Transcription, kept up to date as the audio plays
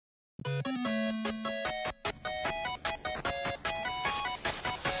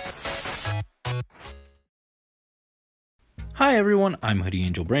Hi everyone, I'm Hoodie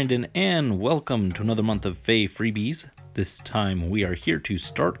Angel Brandon, and welcome to another month of FEH Freebies. This time we are here to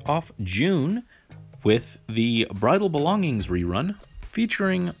start off June with the Bridal Belongings rerun,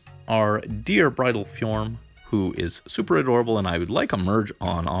 featuring our dear Bridal Fjorm, who is super adorable, and I would like a merge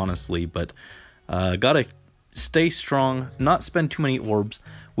on, honestly, but gotta stay strong, not spend too many orbs.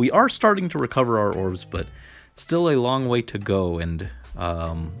 We are starting to recover our orbs, but still a long way to go, and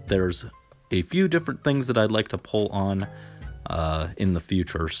there's a few different things that I'd like to pull on in the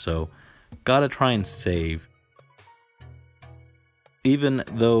future, so gotta try and save. Even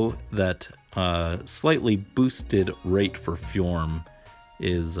though that slightly boosted rate for Fjorm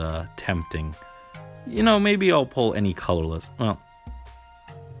is tempting, you know, maybe I'll pull any colorless. Well,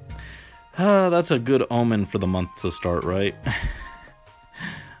 that's a good omen for the month to start, right?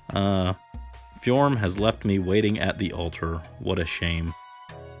 Fjorm has left me waiting at the altar. What a shame.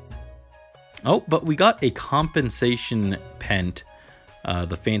 Oh, but we got a compensation pent,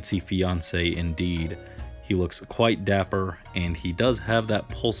 the fancy fiance indeed. He looks quite dapper, and he does have that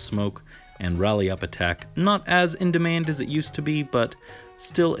pulse smoke and rally up attack. Not as in demand as it used to be, but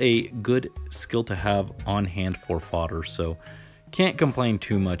still a good skill to have on hand for fodder, so can't complain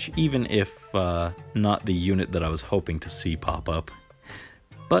too much, even if not the unit that I was hoping to see pop up.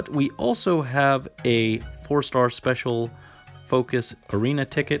 But we also have a 4-star special focus arena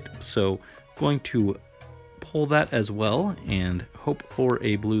ticket, so going to pull that as well and hope for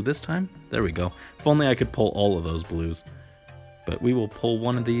a blue this time. There we go. If only I could pull all of those blues. But we will pull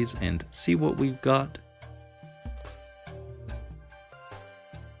one of these and see what we've got.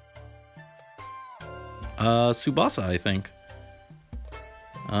 Tsubasa, I think.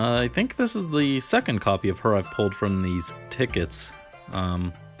 I think this is the second copy of her I've pulled from these tickets.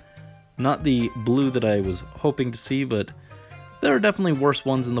 Not the blue that I was hoping to see, but there are definitely worse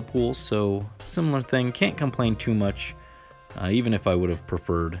ones in the pool, so similar thing, can't complain too much, even if I would have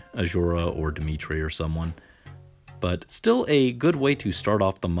preferred Azura or Dimitri or someone. But still a good way to start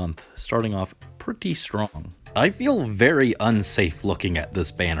off the month, starting off pretty strong. I feel very unsafe looking at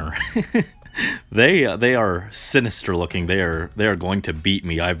this banner. They are sinister looking. They are going to beat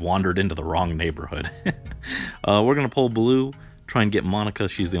me. I've wandered into the wrong neighborhood. We're gonna pull blue, try and get Monica.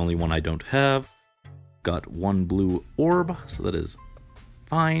 She's the only one I don't have. Got one blue orb, so that is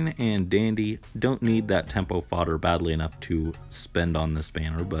fine and dandy. Don't need that tempo fodder badly enough to spend on this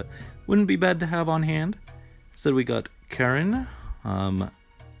banner, but wouldn't be bad to have on hand. So we got Karen,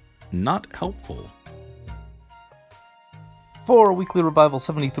 not helpful. For Weekly Revival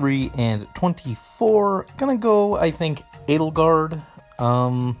 73 and 24, gonna go, I think, Edelgard.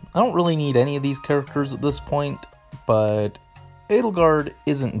 I don't really need any of these characters at this point, but Edelgard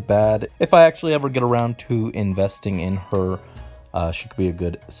isn't bad. If I actually ever get around to investing in her, she could be a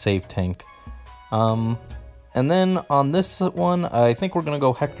good save tank. And then on this one, I think we're going to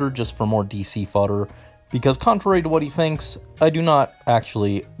go Hector just for more DC fodder, because contrary to what he thinks, I do not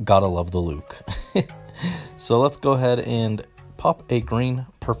actually gotta love the Luke. So let's go ahead and pop a green.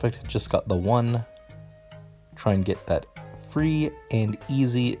 Perfect, just got the one. Try and get that free and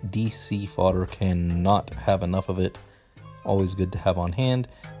easy DC fodder, cannot have enough of it. Always good to have on hand.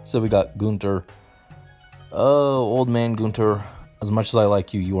 So we got Gunter. Oh, old man Gunter. As much as I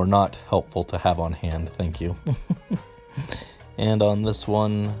like you, you are not helpful to have on hand. Thank you. And on this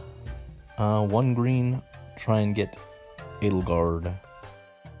one, one green. Try and get Edelgard.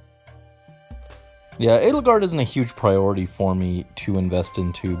 Yeah, Edelgard isn't a huge priority for me to invest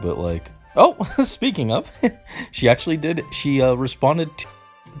into, but like... Oh, speaking of, she actually did. She responded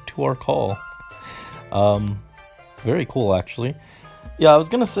to our call. Very cool, actually. Yeah, I was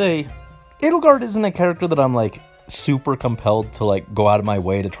gonna say, Edelgard isn't a character that I'm, like, super compelled to, like, go out of my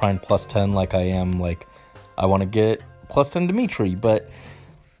way to try and plus 10 like I am, like, I want to get plus 10 Dimitri, but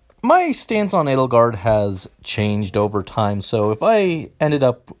my stance on Edelgard has changed over time, so if I ended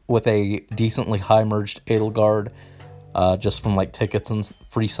up with a decently high merged Edelgard, just from, like, tickets and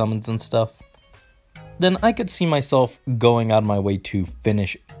free summons and stuff, then I could see myself going out of my way to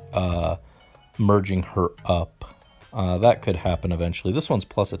finish, merging her up. That could happen eventually. This one's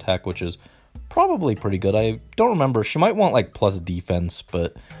plus attack, which is probably pretty good. I don't remember. She might want, like, plus defense,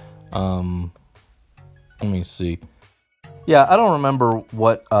 but, let me see. Yeah, I don't remember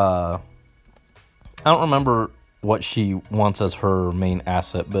what she wants as her main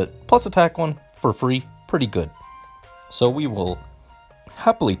asset, but plus attack one for free, pretty good. So we will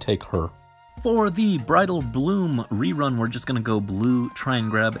happily take her. For the Bridal Bloom rerun, we're just going to go blue, try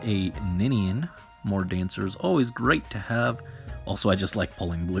and grab a Ninian. More dancers, always great to have. Also, I just like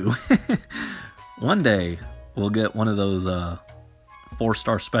pulling blue. One day, we'll get one of those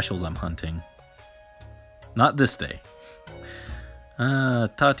 4-star specials I'm hunting. Not this day.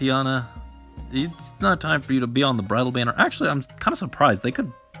 Tatiana, it's not time for you to be on the bridal banner. Actually, I'm kind of surprised. They could...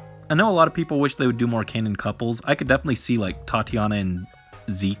 I know a lot of people wish they would do more canon couples. I could definitely see, like, Tatiana and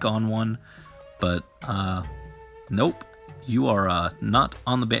Zeke on one. But, nope. You are not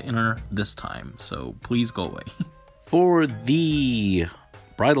on the banner this time, so please go away. For the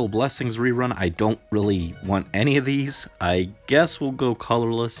Bridal Blessings rerun, I don't really want any of these. I guess we'll go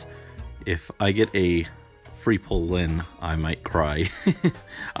colorless. If I get a free pull Lyn, I might cry.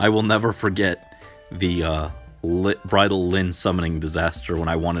 I will never forget the Bridal Lyn summoning disaster when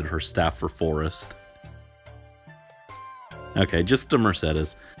I wanted her staff for Forest. Okay, just a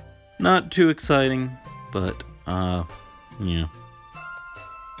Mercedes. Not too exciting, but, yeah.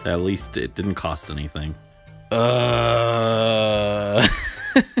 At least it didn't cost anything.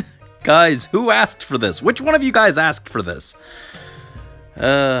 Guys, who asked for this? Which one of you guys asked for this?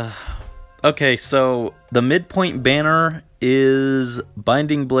 Okay, so the midpoint banner is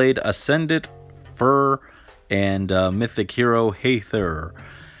Binding Blade Ascendant, Fur, and Mythic Hero Haether.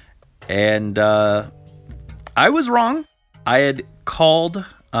 And I was wrong. I had called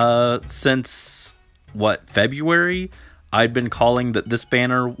since, what, February? I'd been calling that this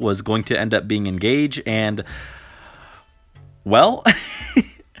banner was going to end up being Engage, and, well,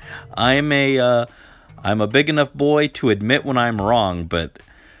 I'm a big enough boy to admit when I'm wrong, but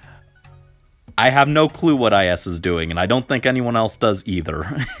I have no clue what IS is doing, and I don't think anyone else does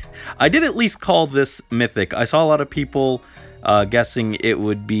either. I did at least call this Mythic. I saw a lot of people guessing it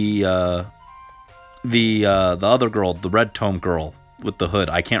would be the other girl, the Red Tome girl with the hood.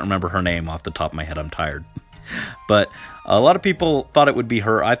 I can't remember her name off the top of my head. I'm tired. But a lot of people thought it would be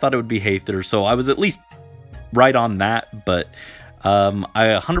her. I thought it would be Haether, so I was at least right on that, but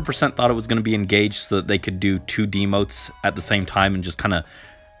I 100% thought it was going to be Engaged so that they could do 2 demotes at the same time and just kind of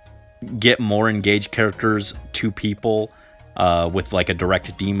get more engaged characters to people with like a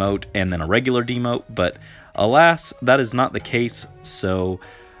direct demote and then a regular demote, but alas, that is not the case. So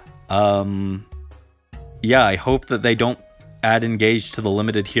yeah, I hope that they don't add Engaged to the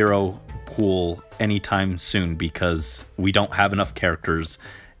limited hero pool anytime soon, because we don't have enough characters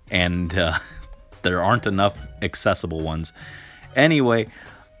and there aren't enough accessible ones. Anyway,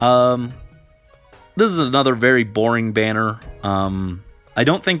 this is another very boring banner. I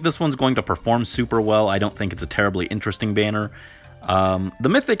don't think this one's going to perform super well. I don't think it's a terribly interesting banner. The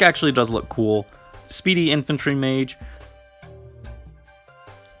Mythic actually does look cool. Speedy Infantry Mage.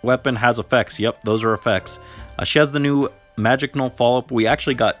 Weapon has effects. Yep, those are effects. She has the new Magic Null follow-up. We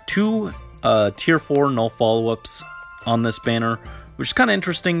actually got 2 Tier 4 Null follow-ups on this banner, which is kind of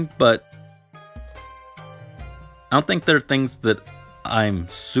interesting, but I don't think they're things that I'm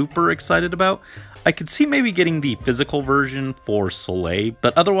super excited about. I could see maybe getting the physical version for Soleil,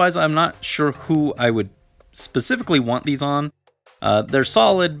 but otherwise I'm not sure who I would specifically want these on. They're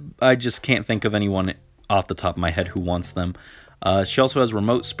solid, I just can't think of anyone off the top of my head who wants them. She also has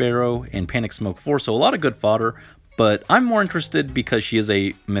Remote Sparrow and Panic Smoke 4, so a lot of good fodder, but I'm more interested because she is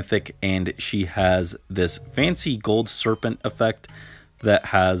a Mythic and she has this fancy Gold Serpent effect that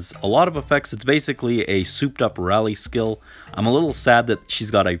has a lot of effects. It's basically a souped up rally skill. I'm a little sad that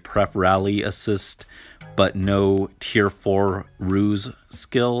she's got a pref rally assist, but no tier 4 ruse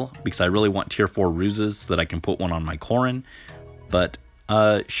skill, because I really want tier 4 ruses so that I can put one on my Corrin. But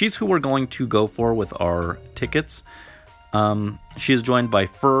she's who we're going to go for with our tickets. She is joined by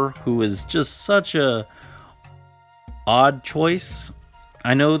Fur, who is just such a odd choice.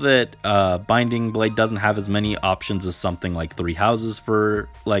 I know that Binding Blade doesn't have as many options as something like 3 Houses for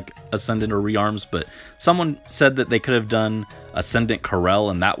like Ascendant or Rearms, but someone said that they could have done Ascendant Corel,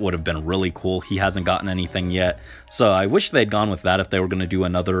 and that would have been really cool. He hasn't gotten anything yet, so I wish they'd gone with that if they were going to do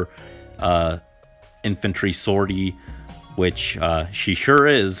another Infantry Swordie, which she sure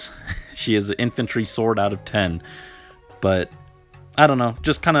is. She is an Infantry Sword out of 10, but I don't know,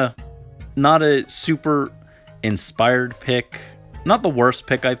 just kind of not a super inspired pick. Not the worst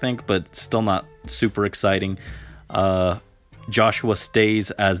pick, I think, but still not super exciting. Joshua stays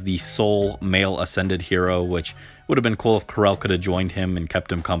as the sole male Ascended hero, which would have been cool if Corel could have joined him and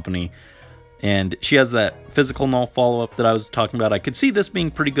kept him company. And she has that physical null follow-up that I was talking about. I could see this being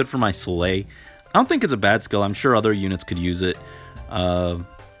pretty good for my Soleil. I don't think it's a bad skill. I'm sure other units could use it. I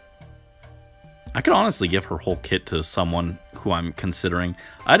could honestly give her whole kit to someone who I'm considering.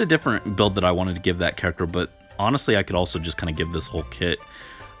 I had a different build that I wanted to give that character, but honestly, I could also just kind of give this whole kit.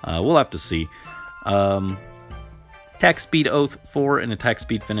 We'll have to see. Attack Speed Oath 4 and Attack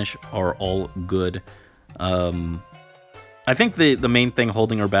Speed Finish are all good. I think the main thing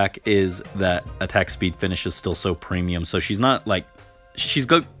holding her back is that attack speed finish is still so premium. So she's not like, she's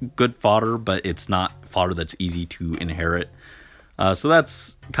good fodder, but it's not fodder that's easy to inherit. So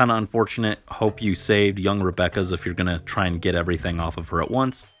that's kind of unfortunate. Hope you saved young Rebecca's if you're going to try and get everything off of her at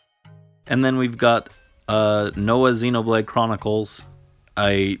once. And then we've got Noah Xenoblade Chronicles.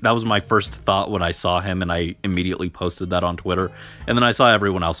 That was my first thought when I saw him, and I immediately posted that on Twitter. And then I saw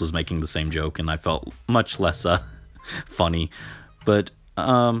everyone else was making the same joke, and I felt much less funny. But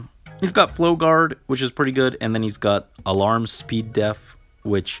he's got Flow Guard, which is pretty good, and then he's got Alarm Speed Def,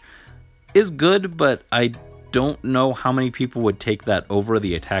 which is good, but I don't know how many people would take that over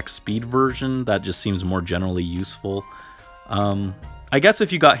the attack speed version. That just seems more generally useful. I guess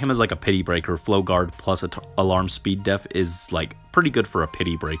if you got him as like a pity breaker, Flow Guard plus Alarm Speed Def is like pretty good for a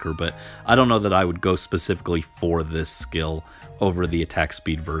pity breaker, but I don't know that I would go specifically for this skill over the attack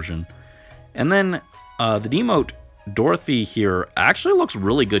speed version. And then the demote Dorothy here actually looks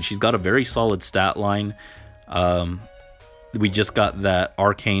really good. She's got a very solid stat line. We just got that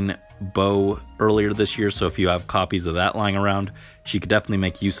arcane bow earlier this year, so if you have copies of that lying around, she could definitely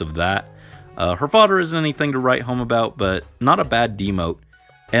make use of that. Her fodder isn't anything to write home about, but not a bad demote.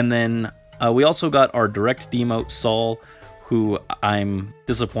 And then we also got our direct demote Saul, who I'm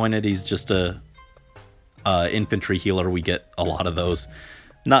disappointed he's just a infantry healer. We get a lot of those.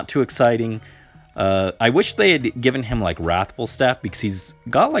 Not too exciting. I wish they had given him like Wrathful Staff, because he's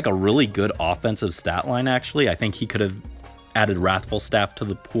got like a really good offensive stat line actually. I think he could have added Wrathful Staff to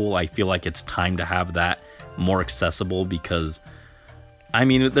the pool. I feel like it's time to have that more accessible, because I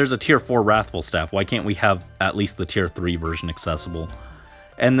mean, there's a tier 4 Wrathful Staff. Why can't we have at least the tier 3 version accessible?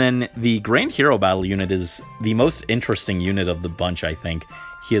 And then the Grand Hero Battle unit is the most interesting unit of the bunch, I think.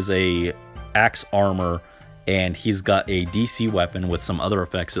 He has a axe armor, and he's got a DC weapon with some other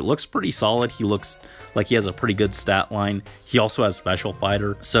effects. It looks pretty solid. He looks like he has a pretty good stat line. He also has Special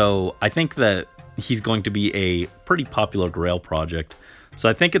Fighter. So I think that he's going to be a pretty popular Grail project. So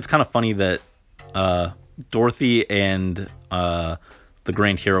I think it's kind of funny that Dorothy and the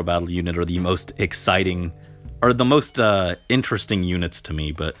Grand Hero Battle unit are the most exciting, or the most interesting units to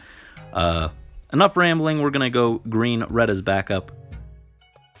me. But enough rambling. We're going to go green, red as backup.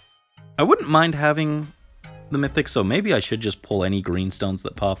 I wouldn't mind having the Mythic, so maybe I should just pull any green stones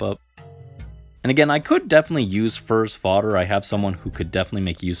that pop up. And again, I could definitely use Fur's fodder. I have someone who could definitely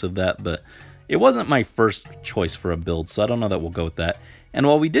make use of that, but it wasn't my first choice for a build, so I don't know that we'll go with that. And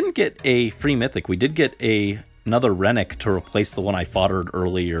while we didn't get a free Mythic, we did get another Rennick to replace the one I foddered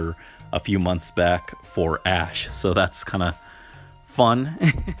earlier a few months back for Ash, so that's kind of fun.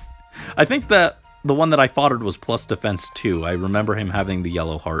 I think that the one that I foddered was plus defense too. I remember him having the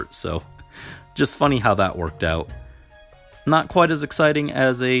yellow heart, so just funny how that worked out. Not quite as exciting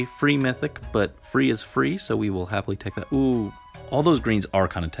as a free Mythic, but free is free, so we will happily take that. Ooh, all those greens are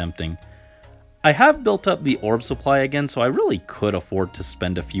kind of tempting. I have built up the orb supply again, so I really could afford to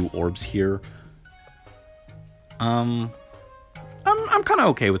spend a few orbs here. I'm kind of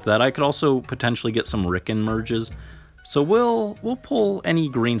okay with that. I could also potentially get some Rickon merges, so we'll pull any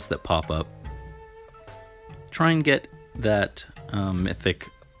greens that pop up. Try and get that Mythic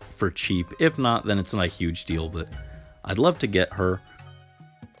for cheap. If not, then it's not a huge deal, but I'd love to get her.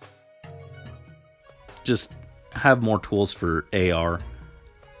 Just have more tools for AR.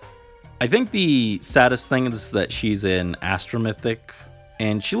 I think the saddest thing is that she's in Astra Mythic,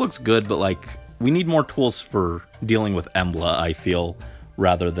 and she looks good, but like, we need more tools for dealing with Embla, I feel,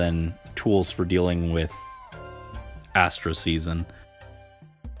 rather than tools for dealing with Astra Season.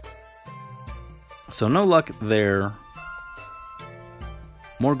 So no luck there.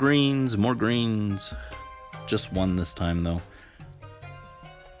 More greens, more greens. Just one this time, though.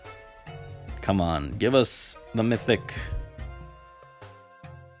 Come on, give us the Mythic.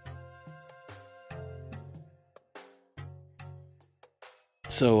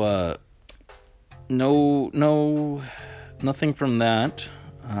 So, nothing from that.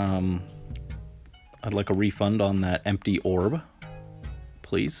 I'd like a refund on that empty orb,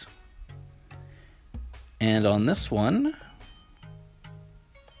 please. And on this one,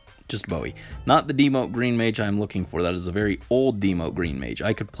 just Bowie. Not the demote Green Mage I'm looking for. That is a very old demote Green Mage.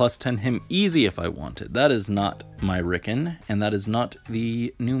 I could plus 10 him easy if I wanted. That is not my Rickon, and that is not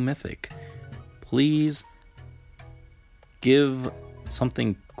the new Mythic. Please give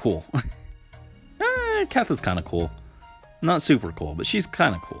something cool. Kath is kind of cool. Not super cool, but she's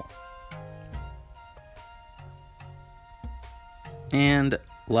kind of cool. And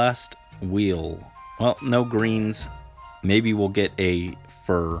last wheel. Well, no greens. Maybe we'll get a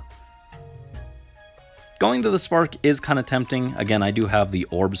fur. Going to the Spark is kind of tempting. Again, I do have the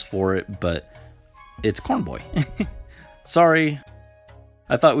orbs for it, but it's Corn Boy. Sorry.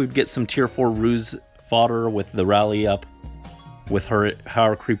 I thought we'd get some tier 4 ruse fodder with the rally up with her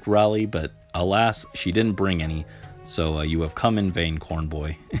Power Creep rally, but alas, she didn't bring any. So you have come in vain, Corn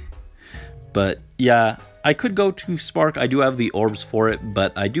Boy. But yeah, I could go to Spark. I do have the orbs for it,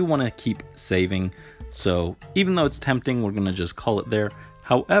 but I do want to keep saving. So even though it's tempting, we're going to just call it there.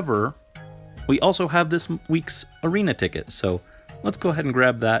 However, we also have this week's arena ticket. So let's go ahead and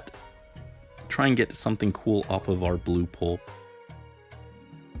grab that. Try and get something cool off of our blue pull.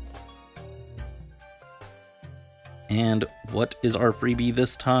 And what is our freebie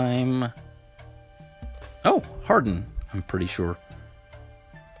this time? Oh, Harden, I'm pretty sure.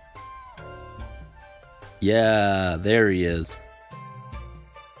 Yeah, there he is.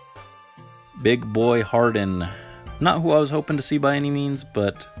 Big boy Harden. Not who I was hoping to see by any means,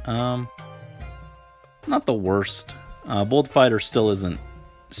 but not the worst. Bold Fighter still isn't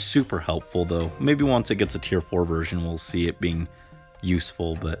super helpful though. Maybe once it gets a tier 4 version we'll see it being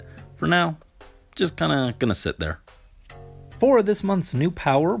useful, but for now, just kinda gonna sit there. For this month's new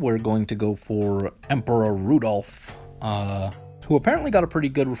power, we're going to go for Emperor Rudolph, who apparently got a pretty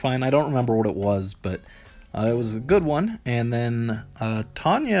good refine. I don't remember what it was, but it was a good one. And then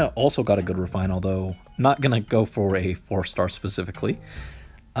Tanya also got a good refine, although not going to go for a 4-star specifically.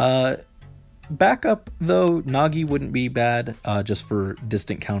 Backup, though, Nagi wouldn't be bad, just for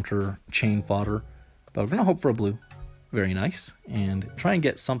distant counter chain fodder. But we're going to hope for a blue. Very nice. And try and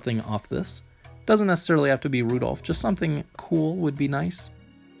get something off this. Doesn't necessarily have to be Rudolph, just something cool would be nice.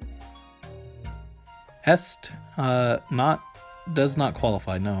 Est, does not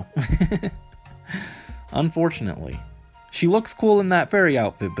qualify, no. Unfortunately. She looks cool in that fairy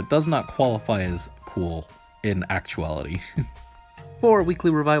outfit, but does not qualify as cool in actuality. For weekly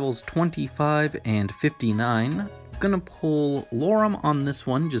revivals 25 and 59, gonna pull Lorem on this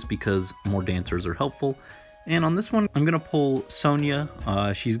one just because more dancers are helpful. And on this one, I'm going to pull Sonia.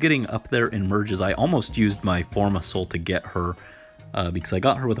 She's getting up there in merges. I almost used my Forma Soul to get her because I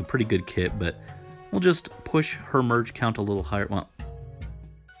got her with a pretty good kit, but we'll just push her merge count a little higher. Well,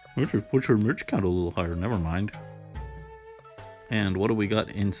 we'll just push her merge count a little higher. Never mind. And what do we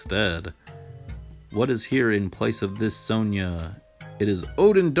got instead? What is here in place of this Sonia? It is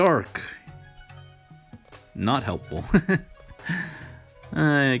Odin Dark. Not helpful.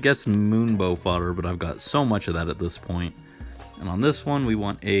 I guess Moonbow fodder, but I've got so much of that at this point. And on this one, we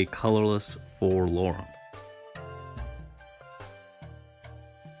want a colorless for Lorem.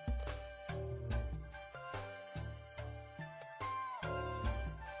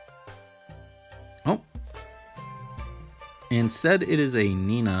 Oh. Instead, it is a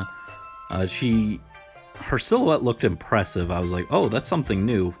Nina. Her silhouette looked impressive. I was like, oh, that's something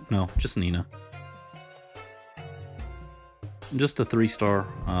new. No, just Nina. Just a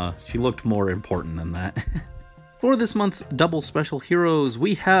 3-star. She looked more important than that. For this month's double special heroes,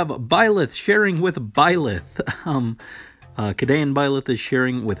 we have Byleth sharing with Byleth. Kadean Byleth is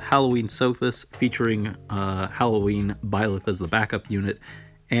sharing with Halloween Sothis, featuring Halloween Byleth as the backup unit.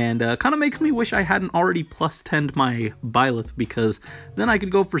 And kind of makes me wish I hadn't already plus 10'd my Byleth, because then I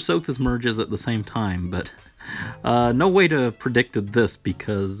could go for Sothis merges at the same time. But no way to have predicted this,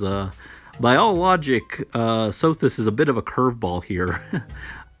 because by all logic, Sothis is a bit of a curveball here.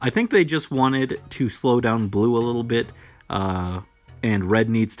 I think they just wanted to slow down blue a little bit, and red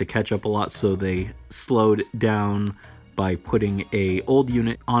needs to catch up a lot, so they slowed down by putting a old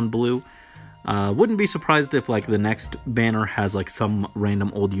unit on blue. Wouldn't be surprised if like the next banner has like some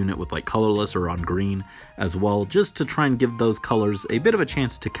random old unit with like colorless or on green as well, just to try and give those colors a bit of a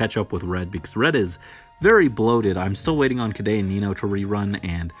chance to catch up with red, because red is very bloated. I'm still waiting on Kade and Nino to rerun,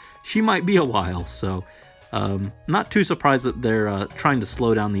 and she might be a while, so not too surprised that they're trying to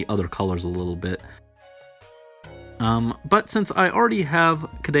slow down the other colors a little bit. But since I already have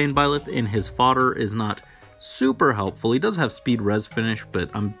Kade Byleth and his fodder is not super helpful, he does have speed res finish,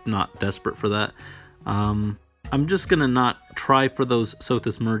 but I'm not desperate for that. I'm just gonna not try for those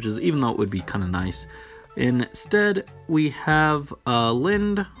Sothis merges, even though it would be kind of nice. Instead, we have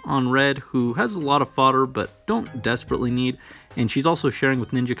Lind on red, who has a lot of fodder, but don't desperately need. And she's also sharing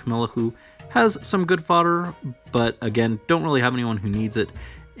with Ninja Camilla, who has some good fodder, but again, don't really have anyone who needs it.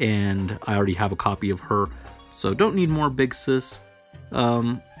 And I already have a copy of her, so don't need more big sis.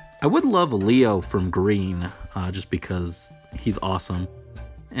 I would love Leo from green, just because he's awesome.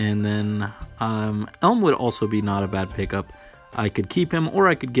 And then Elm would also be not a bad pickup. I could keep him, or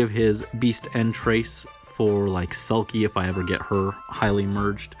I could give his Beast End Trace for like Selkie if I ever get her highly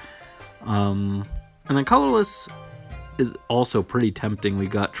merged. And then colorless is also pretty tempting. We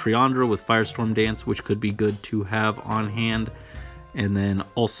got Triandra with Firestorm Dance, which could be good to have on hand. And then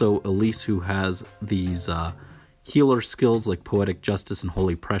also Elise, who has these healer skills like Poetic Justice and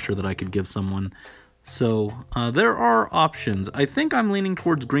Holy Pressure that I could give someone. So there are options. I think I'm leaning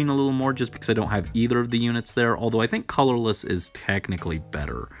towards green a little more just because I don't have either of the units there, although I think colorless is technically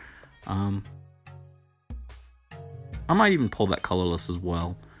better. I might even pull that colorless as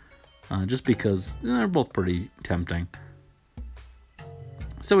well, just because they're both pretty tempting.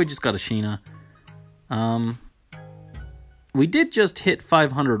 So we just got a Sheena. We did just hit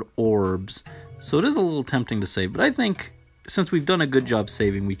 500 orbs, so it is a little tempting to save, but I think since we've done a good job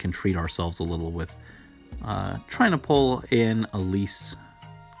saving, we can treat ourselves a little with trying to pull in Elise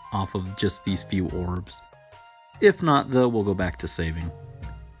off of just these few orbs. If not, though, we'll go back to saving.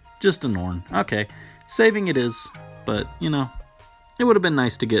 Just a Norn. Okay, saving it is, but, you know, it would have been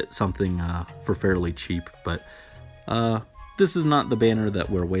nice to get something for fairly cheap, but this is not the banner that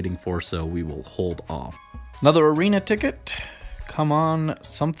we're waiting for, so we will hold off. Another arena ticket. Come on,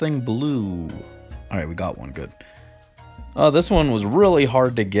 something blue. All right, we got one. Good. This one was really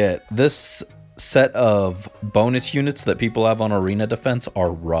hard to get. This set of bonus units that people have on arena defense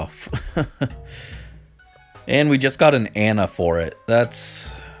are rough. And we just got an Anna for it.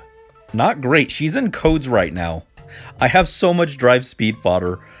 That's not great. She's in codes right now. I have so much drive speed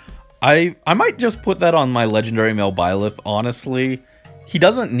fodder. I might just put that on my legendary male Byleth, honestly. He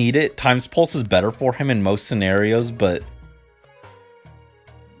doesn't need it. Times Pulse is better for him in most scenarios, but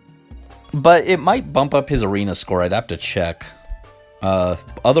it might bump up his arena score. I'd have to check.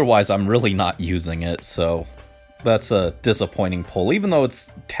 Otherwise, I'm really not using it, so that's a disappointing pull. Even though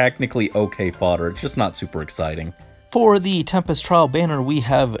it's technically okay fodder, it's just not super exciting. For the Tempest Trial banner, we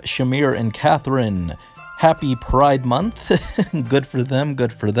have Shamir and Catherine. Happy Pride Month. Good for them,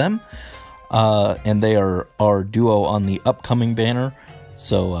 good for them. And they are our duo on the upcoming banner,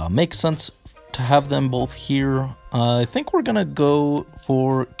 so makes sense to have them both here. I think we're gonna go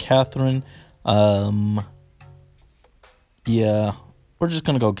for Catherine. Yeah, we're just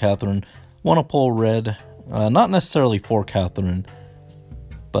gonna go Catherine. Want to pull red, not necessarily for Catherine,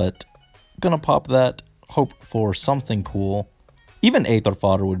 but gonna pop that. Hope for something cool. Even Aether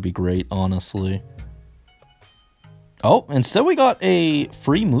Fodder would be great, honestly. Oh, instead we got a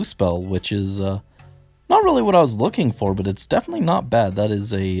free Moose Spell, which is not really what I was looking for, but it's definitely not bad. That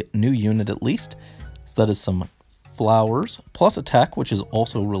is a new unit at least. So that is some flowers, plus attack, which is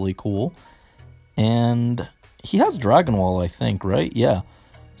also really cool. And he has Dragon Wall, I think, right? Yeah.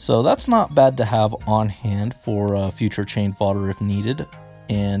 So that's not bad to have on hand for future chain fodder if needed.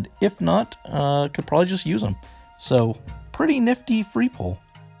 And if not, could probably just use them. So pretty nifty free pull.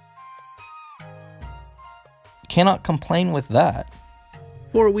 Cannot complain with that.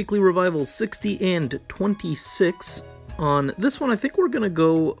 For weekly revivals 60 and 26, on this one I think we're going to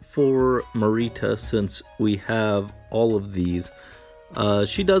go for Marita since we have all of these.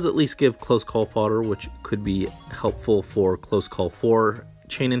 She does at least give close call fodder, which could be helpful for close call 4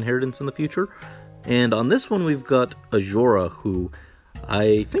 chain inheritance in the future. And on this one we've got Azura, who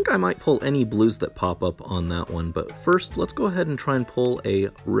I think I might pull any blues that pop up on that one. But first, let's go ahead and try and pull a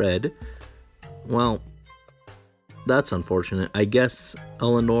red. Well, that's unfortunate. I guess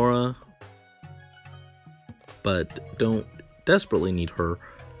Eleonora, but don't desperately need her.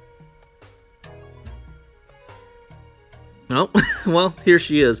 Oh, well, here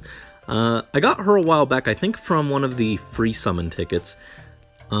she is. I got her a while back, I think from one of the free summon tickets.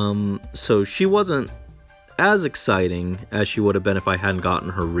 So she wasn't as exciting as she would have been if I hadn't gotten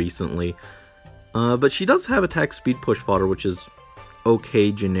her recently. But she does have attack speed push fodder, which is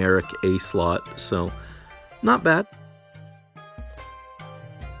okay generic A slot, so not bad.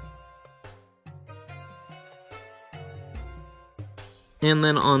 And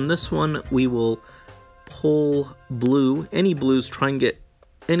then on this one, we will pull blue, any blues, try and get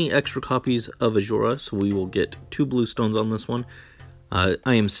any extra copies of Azura, so we will get 2 blue stones on this one. I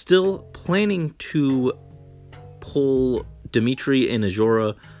am still planning to pull Dimitri and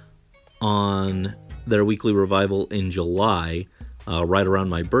Azura on their weekly revival in July, right around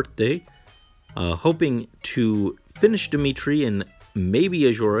my birthday. Hoping to finish Dimitri and maybe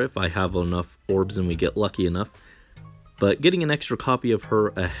Azura if I have enough orbs and we get lucky enough. But getting an extra copy of her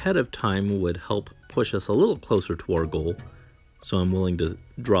ahead of time would help push us a little closer to our goal. So I'm willing to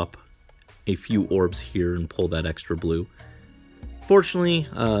drop a few orbs here and pull that extra blue. Fortunately,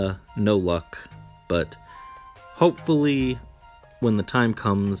 no luck, but hopefully when the time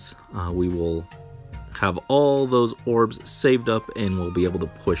comes, we will have all those orbs saved up and we'll be able to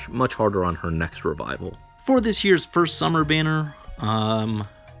push much harder on her next revival. For this year's first summer banner,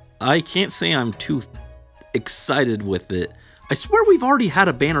 I can't say I'm too excited with it. I swear we've already had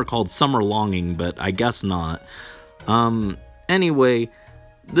a banner called Summer Longing, but I guess not. Anyway,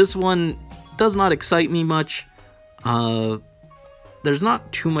 this one does not excite me much. There's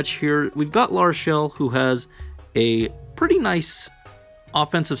not too much here. We've got Larshell, who has a pretty nice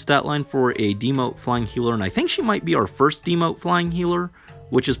offensive stat line for a demote flying healer, and I think she might be our first demote flying healer,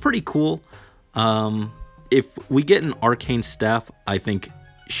 which is pretty cool. If we get an arcane staff, I think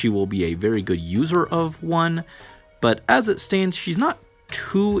she will be a very good user of one, but as it stands, she's not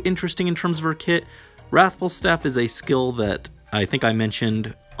too interesting in terms of her kit. Wrathful Staff is a skill that I think I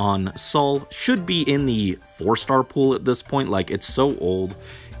mentioned on Sol, should be in the 4-star pool at this point. Like, it's so old,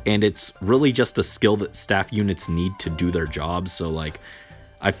 and it's really just a skill that staff units need to do their jobs, so like,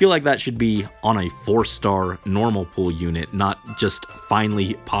 I feel like that should be on a 4-star normal pool unit, not just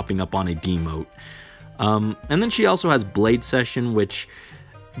finally popping up on a demote. And then she also has Blade Session, which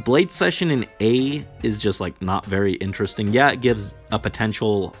Blade Session in A is just like not very interesting. Yeah, it gives a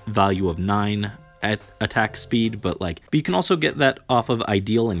potential value of 9 at attack speed, but you can also get that off of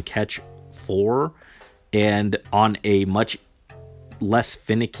Ideal and Catch 4 and on a much less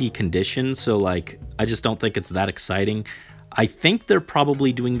finicky condition, so like, I just don't think it's that exciting. I think they're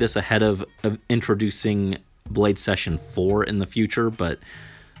probably doing this ahead of introducing Blade Session 4 in the future, but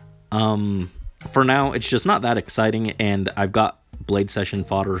for now, it's just not that exciting, and I've got Blade Session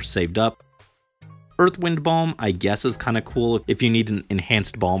fodder saved up. Earthwind Balm, I guess, is kind of cool if you need an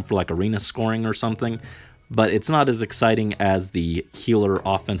enhanced balm for like arena scoring or something, but it's not as exciting as the healer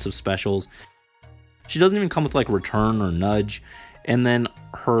offensive specials. She doesn't even come with like return or nudge, and then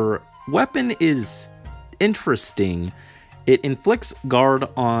her weapon is interesting. It inflicts guard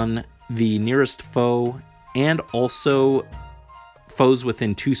on the nearest foe and also foes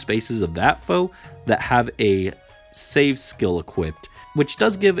within 2 spaces of that foe that have a save skill equipped, which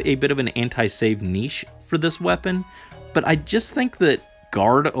does give a bit of an anti-save niche for this weapon, but I just think that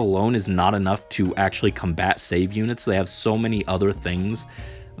guard alone is not enough to actually combat save units. They have so many other things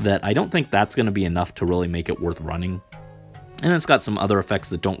that I don't think that's going to be enough to really make it worth running. And it's got some other effects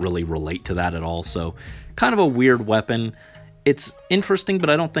that don't really relate to that at all, so kind of a weird weapon. It's interesting, but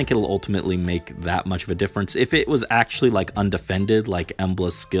I don't think it'll ultimately make that much of a difference. If it was actually like undefended, like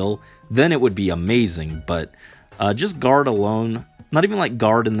Embla's skill, then it would be amazing, but just guard alone, not even like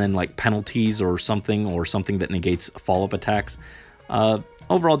guard and then like penalties or something that negates follow-up attacks,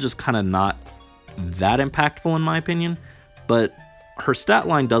 overall just kind of not that impactful in my opinion, but her stat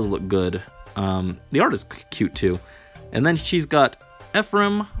line does look good. The art is cute too. And then she's got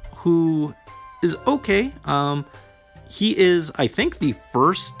Ephraim, who is okay. He is, I think, the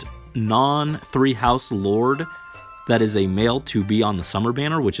first non-3 house lord that is a male to be on the summer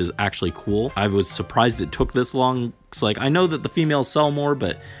banner, which is actually cool. I was surprised it took this long. It's like, I know that the females sell more,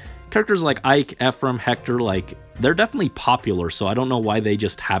 but characters like Ike, Ephraim, Hector, like, they're definitely popular, so I don't know why they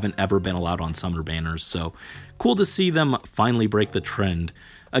just haven't ever been allowed on summer banners. So cool to see them finally break the trend.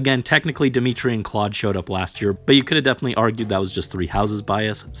 Again, technically Dimitri and Claude showed up last year, but you could have definitely argued that was just 3 houses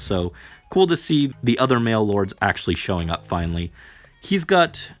bias, so cool to see the other male lords actually showing up finally. He's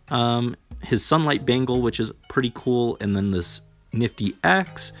got his Sunlight Bangle, which is pretty cool, and then this nifty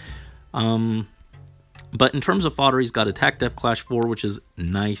axe. But in terms of fodder, he's got Attack Def Clash 4, which is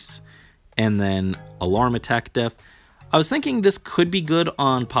nice, and then Alarm Attack Def. I was thinking this could be good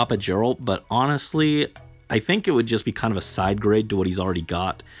on Papa Geralt, but honestly, I think it would just be kind of a side grade to what he's already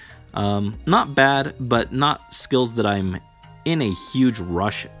got. Not bad, but not skills that I'm in a huge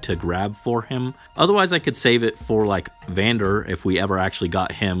rush to grab for him. Otherwise, I could save it for like Vander if we ever actually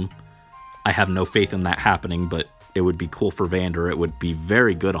got him. I have no faith in that happening, but it would be cool for Vander. It would be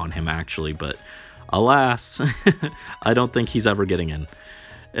very good on him actually, but alas, I don't think he's ever getting in.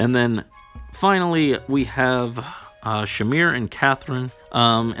 And then finally, we have Shamir and Catherine,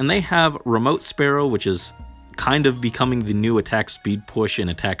 and they have Remote Sparrow, which is kind of becoming the new attack speed push and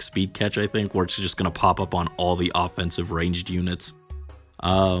attack speed catch, I think, where it's just going to pop up on all the offensive ranged units.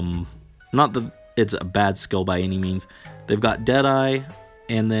 Not that it's a bad skill by any means. They've got Deadeye,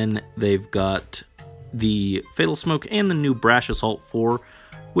 and then they've got the Fatal Smoke and the new Brash Assault 4,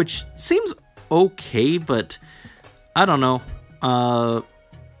 which seems okay, but I don't know.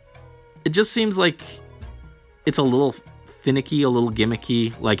 It just seems like it's a little finicky, a little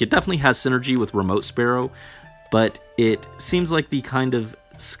gimmicky. Like, it definitely has synergy with Remote Sparrow, but it seems like the kind of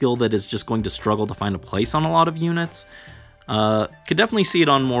skill that is just going to struggle to find a place on a lot of units. Could definitely see it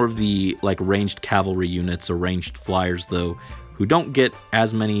on more of the like ranged cavalry units or ranged flyers though, who don't get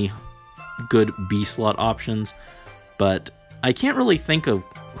as many good B slot options. But I can't really think of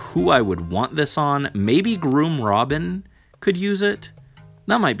who I would want this on. Maybe Groom Robin could use it.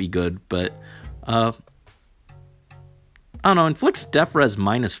 That might be good, but I don't know, inflicts def res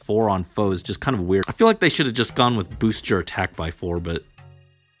 -4 on foes, just kind of weird. I feel like they should have just gone with boost your attack by 4, but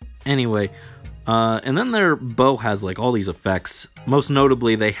anyway, And then their bow has like all these effects. Most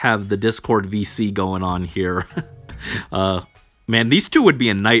notably, they have the Discord VC going on here. Man, these two would be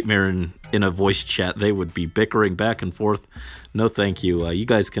a nightmare in a voice chat. They would be bickering back and forth. No thank you. You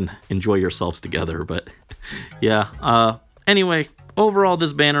guys can enjoy yourselves together, but yeah. Anyway, overall,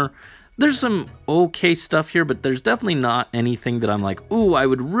 this banner, there's some okay stuff here, but there's definitely not anything that I'm like, ooh, I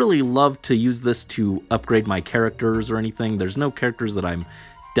would really love to use this to upgrade my characters or anything. There's no characters that I'm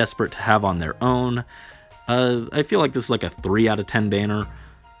desperate to have on their own. I feel like this is like a 3 out of 10 banner.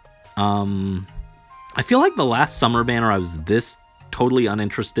 I feel like the last summer banner I was this totally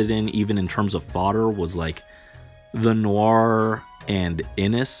uninterested in, even in terms of fodder, was like the Noir and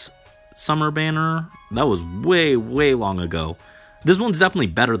Innis summer banner. That was way, way long ago. This one's definitely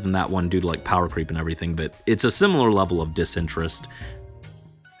better than that one due to like power creep and everything, but it's a similar level of disinterest.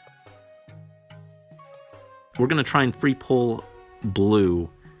 We're going to try and free pull blue,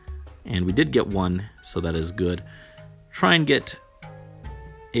 and we did get one, so that is good. Try and get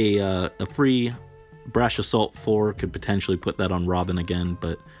a free Brash Assault 4, could potentially put that on Robin again,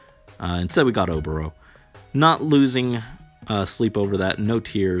 but instead we got Obero. Not losing sleep over that, no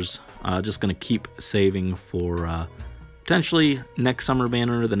tears, just going to keep saving for potentially next summer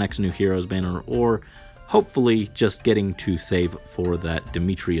banner, the next new Heroes banner, or hopefully just getting to save for that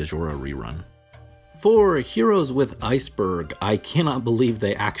Dimitri Ajora rerun. For Heroes with Iceberg, I cannot believe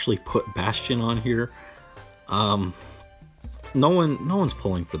they actually put Bastion on here. No one's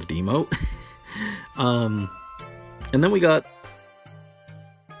pulling for the demote. And then we got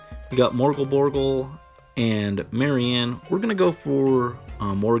Morgul Borgul and Marianne. We're gonna go for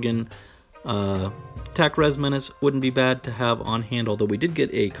Morgan. Attack Res Menace wouldn't be bad to have on hand, although we did get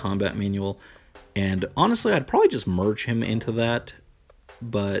a combat manual, and honestly I'd probably just merge him into that,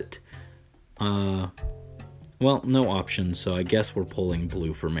 but well, no options, so I guess we're pulling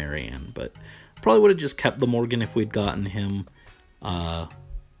blue for Marianne, but probably would have just kept the Morgan if we'd gotten him, because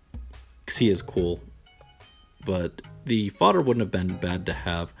he is cool, but the fodder wouldn't have been bad to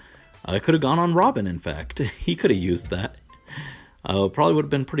have. I could have gone on Robin, in fact. He could have used that. Probably would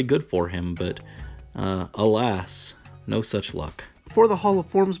have been pretty good for him, but alas, no such luck. For the Hall of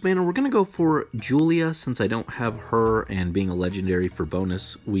Forms banner, we're going to go for Julia, since I don't have her, and being a legendary for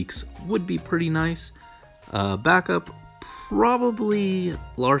bonus weeks would be pretty nice. Backup, probably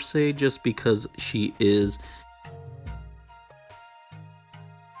Larce, just because she is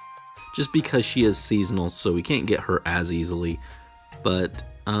seasonal, so we can't get her as easily. But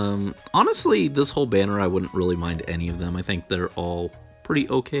honestly, this whole banner, I wouldn't really mind any of them. I think they're all pretty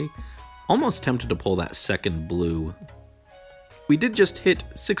okay. Almost tempted to pull that second blue. We did just hit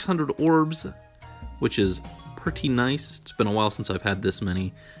 600 orbs, which is pretty nice. It's been a while since I've had this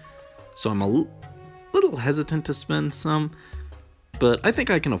many, so I'm a little hesitant to spend some, but I think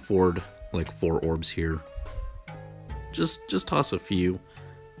I can afford like 4 orbs here. Just toss a few.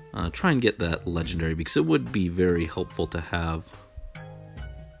 Try and get that legendary, because it would be very helpful to have.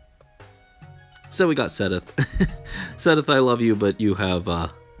 So we got Sedith. Sedith, I love you, but you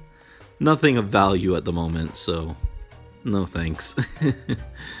have nothing of value at the moment, so no thanks.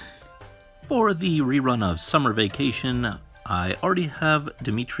 For the rerun of Summer Vacation, I already have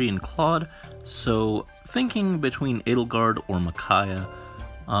Dimitri and Claude, so thinking between Edelgard or Micaiah,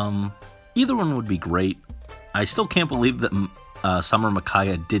 either one would be great. I still can't believe that Summer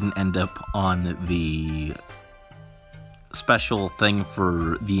Micaiah didn't end up on the special thing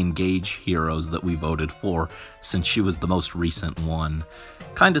for the Engage heroes that we voted for, since she was the most recent one.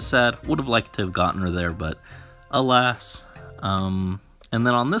 Kinda sad, would have liked to have gotten her there, but alas. And then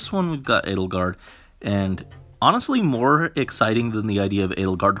on this one we've got Edelgard, and honestly more exciting than the idea of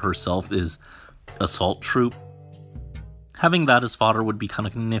Edelgard herself is Assault Troop. Having that as fodder would be kind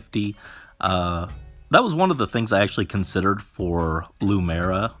of nifty. That was one of the things I actually considered for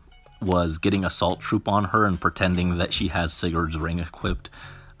Lumera, was getting Assault Troop on her and pretending that she has Sigurd's ring equipped.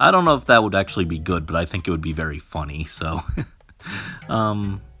 I don't know if that would actually be good, but I think it would be very funny, so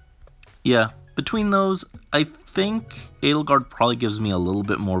yeah, between those, I think Edelgard probably gives me a little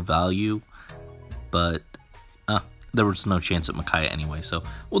bit more value, but there was no chance at Micaiah anyway, so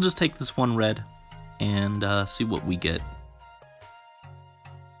we'll just take this one red and see what we get.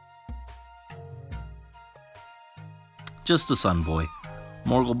 Just a Sun Boy.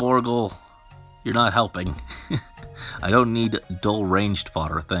 Morgul Borgul, you're not helping. I don't need dull ranged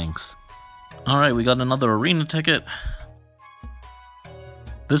fodder, thanks. Alright, we got another arena ticket.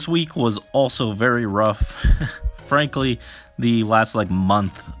 This week was also very rough. Frankly, the last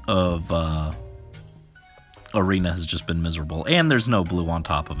month of arena has just been miserable, and there's no blue on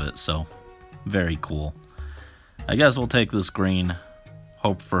top of it, so very cool. I guess we'll take this green,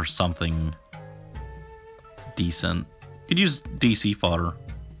 hope for something decent. Could use DC fodder.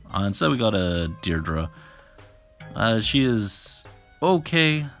 Instead we got a Deirdre. She is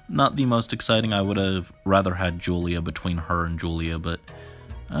okay, not the most exciting. I would have rather had Julia between her and Julia, but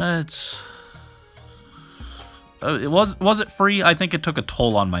it's... was it free? I think it took a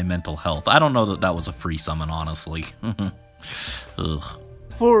toll on my mental health. I don't know that that was a free summon, honestly. Ugh.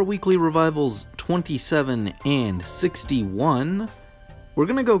 For weekly revivals 27 and 61, we're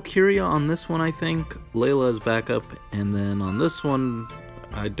gonna go Kyria on this one, I think. Layla is backup, and then on this one,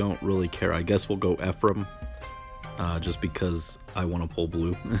 I don't really care. I guess we'll go Ephraim, just because I want to pull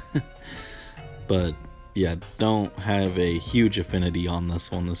blue. But yeah, don't have a huge affinity on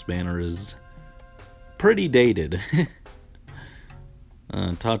this one. This banner is pretty dated.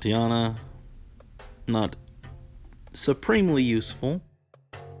 Tatiana, not supremely useful.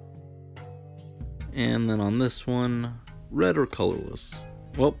 And then on this one, red or colorless?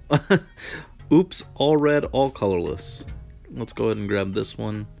 Well, oops, all red, all colorless. Let's go ahead and grab this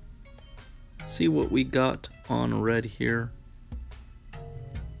one. See what we got on red here.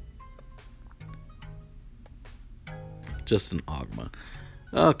 Just an Ogma.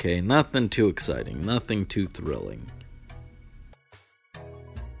 Okay, nothing too exciting, nothing too thrilling.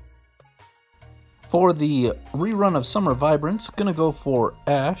 For the rerun of Summer Vibrance, gonna go for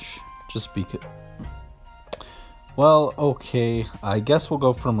Ash, just because... Well, okay, I guess we'll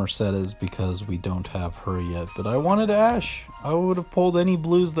go for Mercedes because we don't have her yet, but I wanted Ash. I would have pulled any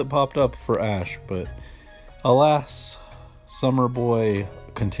blues that popped up for Ash, but alas, Summer Boy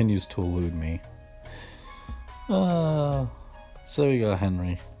continues to elude me. So we got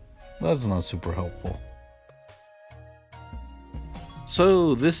Henry. That's not super helpful.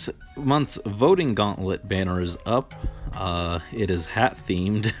 So this month's voting gauntlet banner is up. It is hat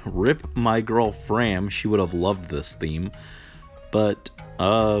themed. Rip my girl Fram, she would have loved this theme. But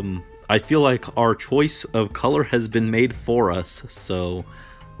I feel like our choice of color has been made for us, so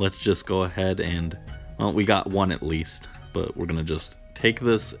let's just go ahead and, well, we got one at least, but we're gonna just take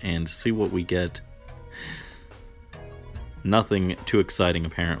this and see what we get. Nothing too exciting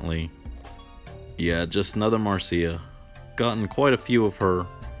apparently. Yeah, just another Marcia. Gotten quite a few of her.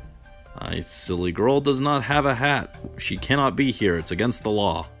 Silly girl does not have a hat. She cannot be here. It's against the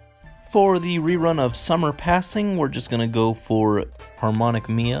law. For the rerun of Summer Passing, we're just gonna go for Harmonic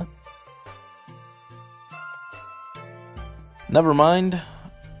Mia. Never mind.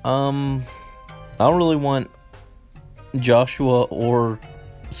 I don't really want Joshua or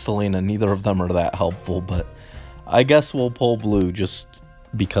Selena. Neither of them are that helpful, but I guess we'll pull blue just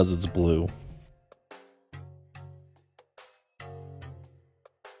because it's blue.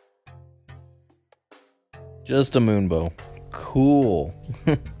 Just a Moonbow. Cool.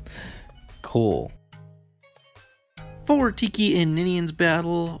 Cool. For Tiki and Ninian's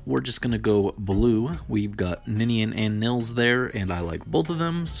battle, we're just gonna go blue. We've got Ninian and Nils there, and I like both of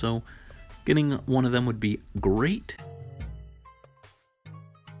them, so getting one of them would be great.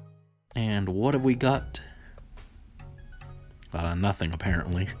 And what have we got? Nothing,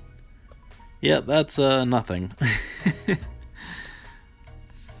 apparently. Yeah, that's, nothing.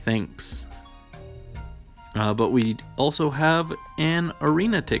 Thanks. But we also have an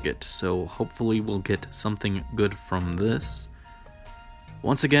arena ticket, so hopefully we'll get something good from this.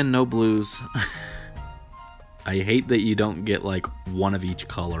 Once again, no blues. I hate that you don't get, like, one of each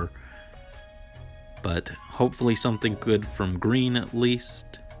color. But hopefully something good from green, at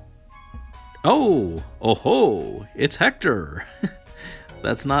least. Oh! Oh-ho! It's Hector!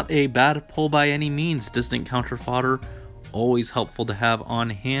 That's not a bad pull by any means. Distant counter fodder, always helpful to have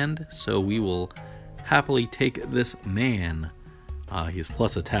on hand, so we will happily take this man. He's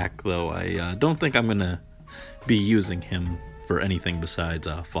plus attack, though. I don't think I'm gonna be using him for anything besides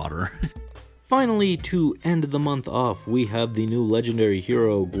fodder. Finally, to end the month off, we have the new legendary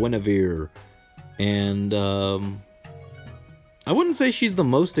hero, Guinevere. And, I wouldn't say she's the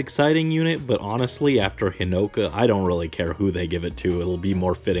most exciting unit, but honestly, after Hinoka, I don't really care who they give it to. It'll be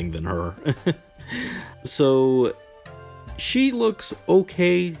more fitting than her. So, she looks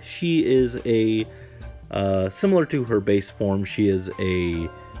okay. She is a, similar to her base form, she is a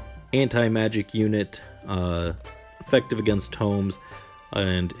anti-magic unit, effective against tomes,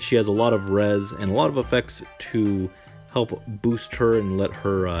 and she has a lot of res and a lot of effects to help boost her and let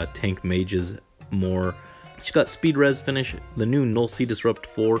her tank mages more. She's got speed res finish, the new Null Sea Disrupt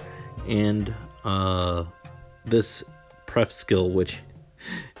 4, and this pref skill, which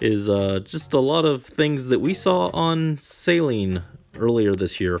is just a lot of things that we saw on Saline earlier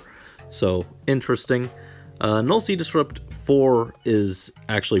this year. So, interesting. Null Sea Disrupt 4 is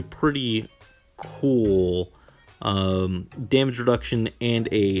actually pretty cool. Damage reduction and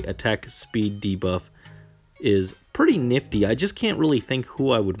a attack speed debuff. is pretty nifty. I just can't really think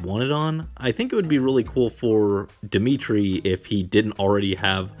who I would want it on. I think it would be really cool for Dimitri if he didn't already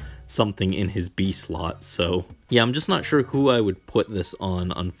have something in his B slot. So yeah, I'm just not sure who I would put this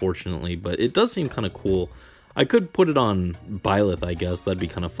on, unfortunately, but it does seem kind of cool. I could put it on Byleth, I guess. That'd be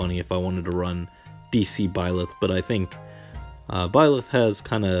kind of funny if I wanted to run DC Byleth, but I think Byleth has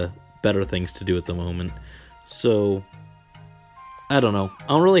kind of better things to do at the moment. So I don't know. I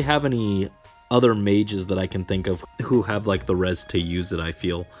don't really have any other mages that I can think of who have like the res to use it, I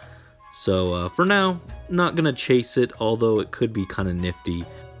feel. So for now, not gonna chase it, although it could be kind of nifty.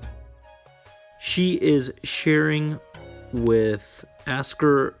 She is sharing with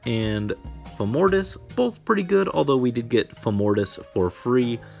Asker and Famortis, both pretty good, although we did get Famortis for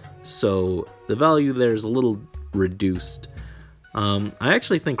free, so the value there is a little reduced. I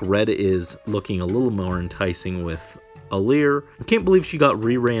actually think red is looking a little more enticing with Alir. I can't believe she got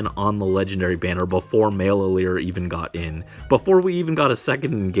re-ran on the legendary banner before male Alir even got in, before we even got a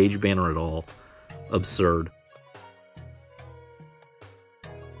second engage banner at all. Absurd.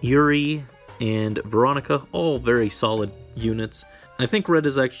 Yuri and Veronica, all very solid units. I think red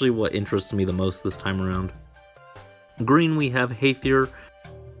is actually what interests me the most this time around. Green, we have Hathir.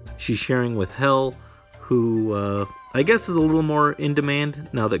 She's sharing with Hel, who I guess is a little more in demand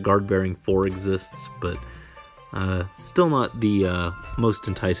now that Guard Bearing 4 exists, but still not the most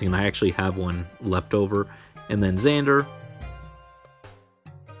enticing, and I actually have one left over. And then Xander.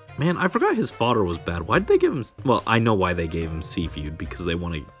 Man, I forgot his fodder was bad. Why did they give him... Well, I know why they gave him Seafood, because they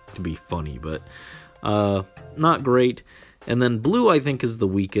wanted to be funny, but not great. And then blue, I think, is the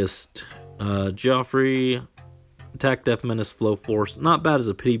weakest. Joffrey, Attack, Death Menace, Flow Force. Not bad as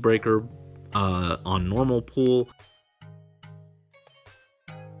a Pity Breaker on normal pool,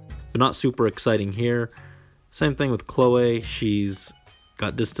 but not super exciting here. Same thing with Chloe. She's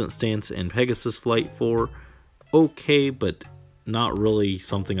got Distant Stance and Pegasus Flight for. Okay, but not really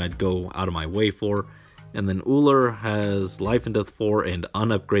something I'd go out of my way for. And then Uller has Life and Death 4 and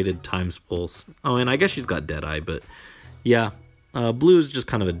unupgraded Times Pulse. Oh, and I guess she's got Deadeye, but yeah. Blue is just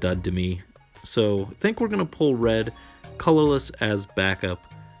kind of a dud to me. So I think we're going to pull red, colorless as backup,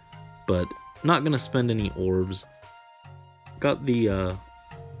 but not going to spend any orbs. Got the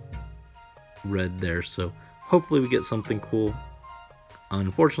red there, so hopefully we get something cool.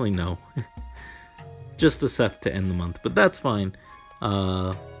 Unfortunately, no. Just a Seth to end the month, but that's fine.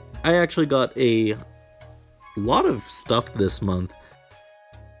 I actually got a lot of stuff this month.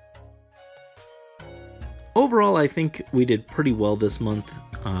 Overall, I think we did pretty well this month.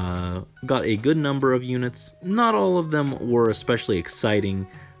 Got a good number of units. Not all of them were especially exciting,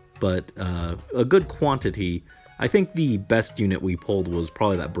 but a good quantity. I think the best unit we pulled was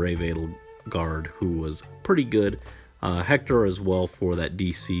probably that Brave Edelgard, who was pretty good. Hector as well for that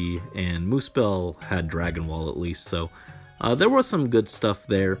DC, and Moosebell had Dragon Wall at least, so there was some good stuff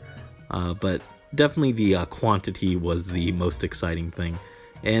there, but definitely the quantity was the most exciting thing.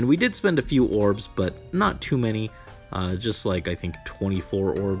 And we did spend a few orbs, but not too many, just like I think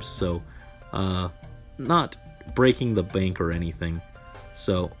 24 orbs, so not breaking the bank or anything.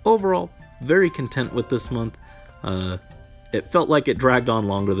 So overall, very content with this month. It felt like it dragged on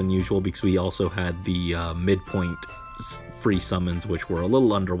longer than usual because we also had the midpoint free summons, which were a little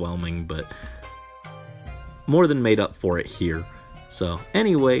underwhelming, but more than made up for it here. So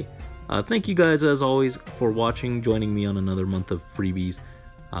anyway, thank you guys as always for watching, joining me on another month of freebies.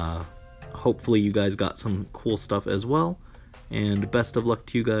 Hopefully you guys got some cool stuff as well, and best of luck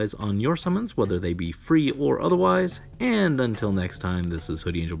to you guys on your summons, whether they be free or otherwise. And until next time, this is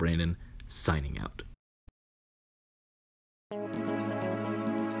Hoodie Angel Brandon signing out.